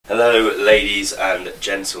Hello ladies and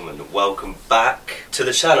gentlemen, welcome back to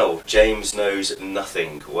the channel James Knows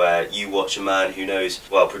Nothing, where you watch a man who knows,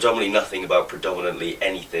 well, predominantly nothing about predominantly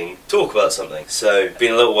anything talk about something. So,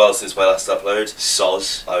 been a little while since my last upload.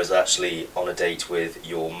 Soz, I was actually on a date with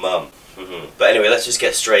your mum. But anyway, let's just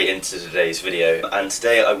get straight into today's video, and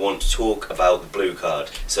today I want to talk about the blue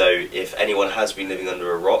card. So if anyone has been living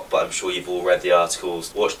under a rock, but I'm sure you've all read the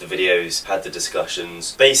articles, watched the videos, had the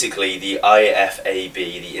discussions, basically the IFAB,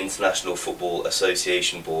 the International Football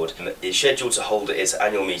Association Board, is scheduled to hold its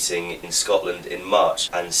annual meeting in Scotland in March,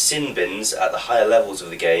 and sin bins at the higher levels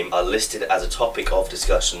of the game are listed as a topic of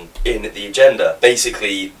discussion in the agenda.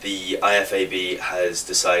 Basically, the IFAB has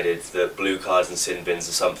decided that blue cards and sin bins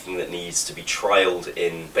are something that needs to be trialled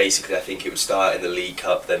in, basically I think it would start in the League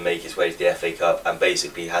Cup, then make its way to the FA Cup, and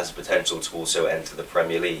basically has the potential to also enter the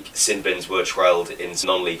Premier League. Sin bins were trialled in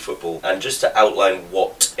non-league football, and just to outline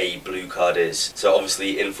what a blue card is. So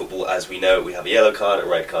obviously in football, as we know, we have a yellow card, a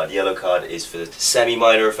red card. Yellow card is for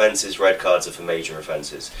semi-minor offences, red cards are for major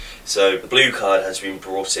offences. So the blue card has been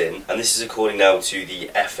brought in, and this is according now to the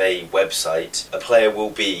FA website. A player will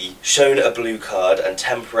be shown a blue card and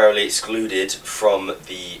temporarily excluded from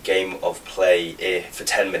the game of play for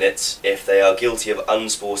 10 minutes if they are guilty of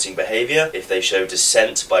unsporting behaviour, if they show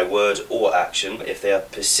dissent by word or action, if they are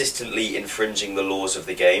persistently infringing the laws of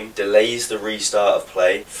the game, delays the restart of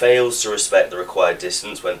play, fails to respect the required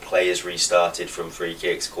distance when play is restarted from free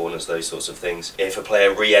kicks, corners, those sorts of things, if a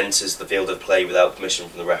player re-enters the field of play without permission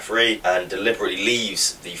from the referee, and deliberately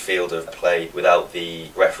leaves the field of play without the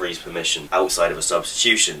referee's permission outside of a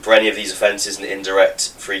substitution. For any of these offences, an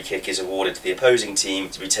indirect free kick is awarded to the opposing team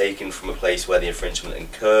to be taken from a place where the infringement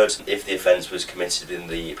occurred. If the offence was committed in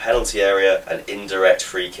the penalty area, an indirect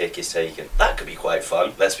free kick is taken. That could be quite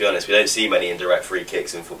fun. Let's be honest, we don't see many indirect free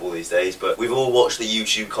kicks in football these days, but we've all watched the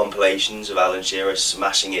YouTube compilations of Alan Shearer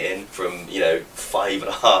smashing it in from,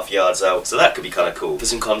 5.5 yards out, so that could be kind of cool. For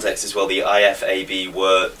some context as well, the IFAB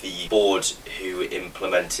were the board who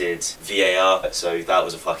implemented VAR, so that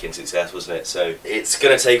was a fucking success, wasn't it? So it's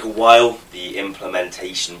going to take a while, the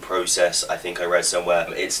implementation process. I think I read somewhere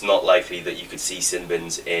it's not likely that you could see sin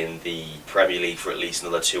bins in the Premier League for at least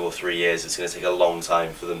another 2 or 3 years. It's going to take a long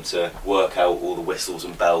time for them to work out all the whistles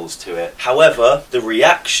and bells to it. However, the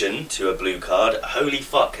reaction to a blue card, holy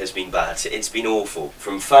fuck, has been bad. It's been awful.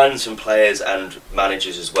 From fans, from players and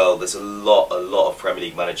managers as well. There's a lot of Premier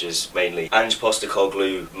League managers, mainly Ange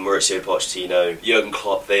Postecoglou, Mauricio Pochettino, Jurgen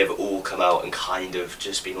Klopp. They have all come out and kind of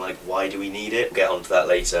just been like, why do we need it? We'll get onto that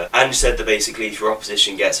later. Ange said that basically if your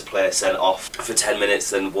opposition gets a player sent off for 10 minutes,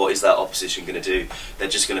 then what is that opposition going to do? They're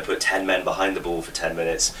just going to put 10 men behind the ball for 10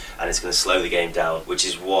 minutes and it's going to slow the game down, which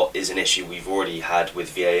is what is an issue we've already had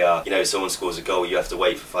with VAR. Someone scores a goal, you have to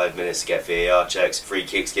wait for 5 minutes to get VAR checks, free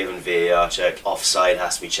kicks given, VAR check, offside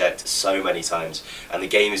has to be checked so many times, and the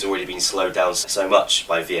game has already been slowed down so much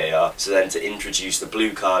by VAR, so then to introduce the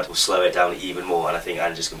blue card will slow it down even more, and I think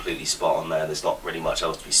Ange is completely spot on there. There's not really much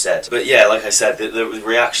else to be said. But yeah, like I said, the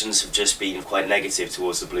reactions have just been quite negative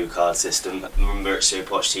towards the blue card system. Mauricio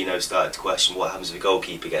Pochettino started to question what happens if a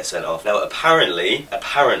goalkeeper gets sent off. Now apparently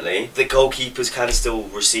the goalkeepers can still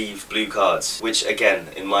receive blue cards, which again,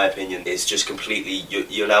 in my opinion, is just completely,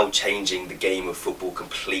 you're now changing the game of football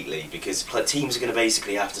completely, because teams are going to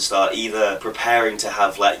basically have to start either preparing to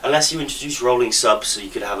have, unless you introduce rolling subs, so you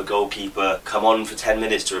could have a goalkeeper come on for 10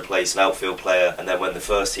 minutes to replace an outfield player, and then when the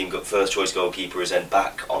first choice goalkeeper is then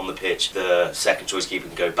back on the pitch, the second choice keeper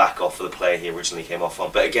can go back off for the player he originally came off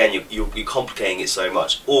on. But again, you're complicating it so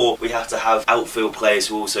much. Or we have to have outfield players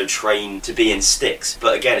who also train to be in sticks.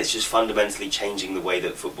 But again, it's just fundamentally changing the way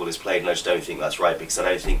that football is played, and I just don't think that's right, because I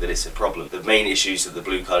don't think that it's a problem. The main issues that the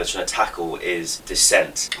blue card is trying to tackle is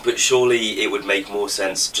dissent. But surely it would make more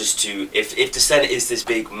sense just to, if dissent is this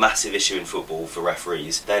big massive issue in football for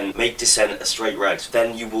referees, then make dissent a straight red.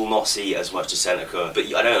 Then you will not see as much dissent occur. But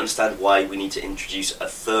I don't understand why we need to introduce a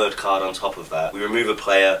third card on top of that. We remove a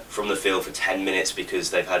player from the field for 10 minutes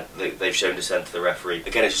because they've shown dissent to the referee.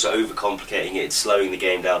 Again, it's just overcomplicating it, it's slowing the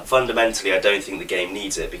game down. Fundamentally, I don't think the game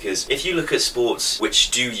needs it, because if you look at sports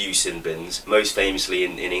which do use sin bins, most famously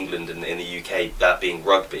in England and in the UK, that being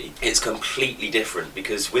rugby, it's completely different,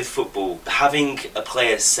 because with football, having a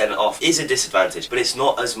player sent off is a disadvantage, but it's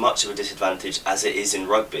not as much of a disadvantage as it is in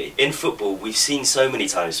rugby. In football, we've seen so many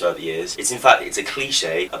times throughout the years, it's a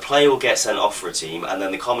cliche, a player will get sent off for a team, and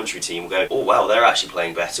then the commentary team will go, oh wow, they're actually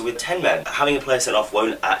playing better with 10 men. Having a player sent off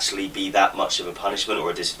won't actually be that much of a punishment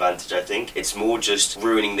or a disadvantage, I think. It's more just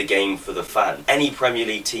ruining the game for the fan. Any Premier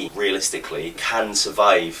League team, realistically, can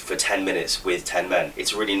survive for 10 minutes with 10 men.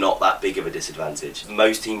 It's really not that big of a disadvantage.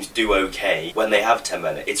 Most teams do okay when when they have 10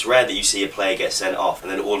 men. It's rare that you see a player get sent off and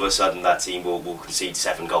then all of a sudden that team will concede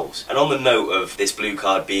 7 goals. And on the note of this blue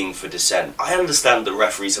card being for dissent, I understand that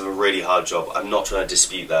referees have a really hard job. I'm not trying to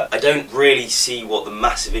dispute that. I don't really see what the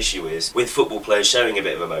massive issue is with football players showing a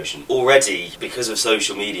bit of emotion. Already, because of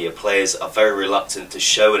social media, players are very reluctant to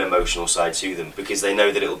show an emotional side to them because they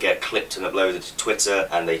know that it'll get clipped and uploaded to Twitter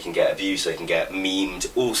and they can get abused, they can get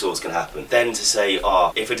memed, all sorts can happen. Then to say,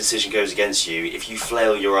 if a decision goes against you, if you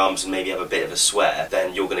flail your arms and maybe have a bit of a swear,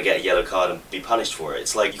 then you're going to get a yellow card and be punished for it.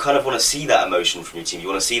 It's like, you kind of want to see that emotion from your team, you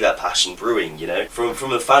want to see that passion brewing, you know?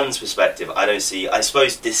 From a fan's perspective, I don't see, I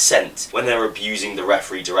suppose, dissent. When they're abusing the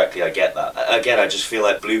referee directly, I get that. Again, I just feel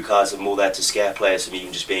like blue cards are more there to scare players from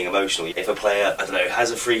even just being emotional. If a player, I don't know,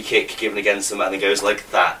 has a free kick given against them and it goes like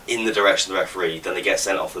that in the direction of the referee, then they get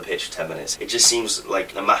sent off the pitch for 10 minutes. It just seems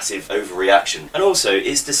like a massive overreaction. And also,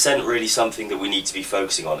 is dissent really something that we need to be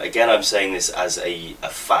focusing on? Again, I'm saying this as a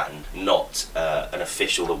fan, not an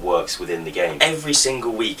official that works within the game. Every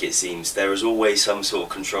single week, it seems, there is always some sort of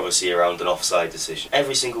controversy around an offside decision.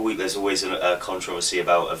 Every single week there's always a controversy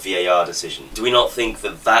about a VAR decision. Do we not think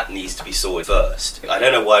that that needs to be sorted first? I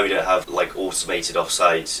don't know why we don't have like automated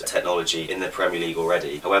offside technology in the Premier League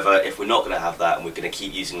already. However, if we're not going to have that and we're going to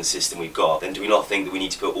keep using the system we've got, then do we not think that we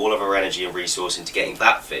need to put all of our energy and resource into getting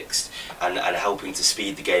that fixed and helping to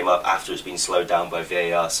speed the game up after it's been slowed down by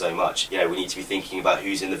VAR so much? You know, we need to be thinking about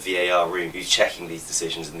who's in the VAR room, who's checking these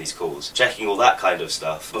decisions and these calls, checking all that kind of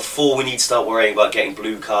stuff before we need to start worrying about getting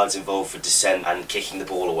blue cards involved for dissent and kicking the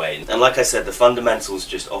ball away. And like I said, the fundamentals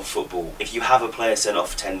just of football, if you have a player sent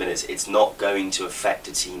off for 10 minutes, it's not going to affect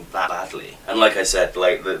a team that badly. And like I said,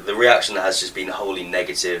 like the reaction has just been wholly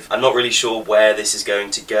negative. I'm not really sure where this is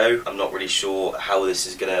going to go. I'm not really sure how this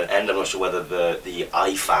is going to end. I'm not sure whether the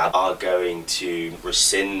IFAB are going to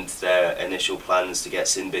rescind their initial plans to get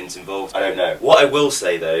sin bins involved. I don't know. What I will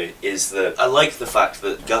say though is that I like the fact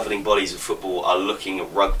that governing bodies of football are looking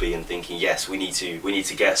at rugby and thinking, yes, we need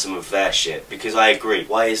to get some of their shit, because I agree.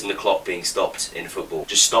 Why isn't the clock being stopped in football?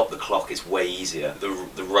 Just stop the clock, it's way easier.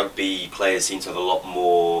 The rugby players seem to have a lot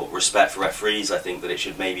more respect for referees. I think that it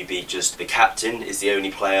should maybe be just the captain is the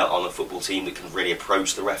only player on the football team that can really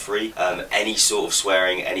approach the referee. Any sort of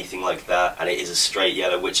swearing, anything like that, and it is a straight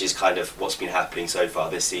yellow, which is kind of what's been happening so far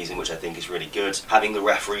this season, which I think is really good. Having the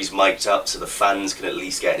referees mic'd up so the fans can at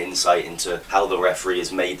least get an insight into how the referee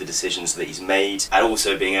has made the decisions that he's made, and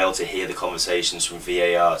also being able to hear the conversations from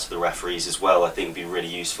VAR to the referees as well, I think would be really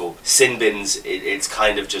useful. Sin bins, it's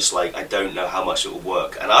kind of just like, I don't know how much it will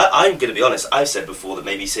work, and I'm going to be honest, I've said before that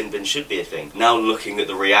maybe sin bins should be a thing. Now looking at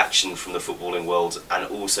the reaction from the footballing world, and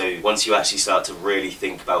also once you actually start to really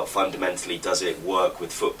think about fundamentally does it work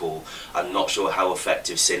with football, I'm not sure how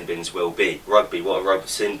effective sin bins will be. Rugby, what are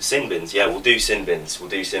sin bins? Yeah, we'll do sin bins, we'll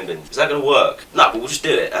do sin bins. Is that going to work? No, but we'll just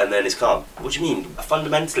do it and then it's calm. What do you mean?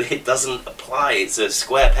 Fundamentally it doesn't apply, it's a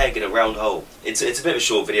square peg in a round hole. It's a bit of a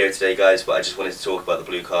short video today guys, but I just wanted to talk about the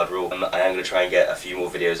blue card rule. I am going to try and get a few more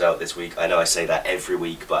videos out this week. I know I say that every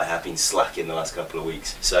week, but I have been slacking the last couple of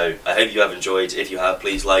weeks. So I hope you have enjoyed. If you have,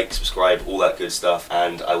 please like, subscribe, all that good stuff,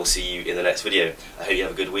 and I will see you in the next video. I hope you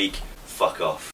have a good week. Fuck off.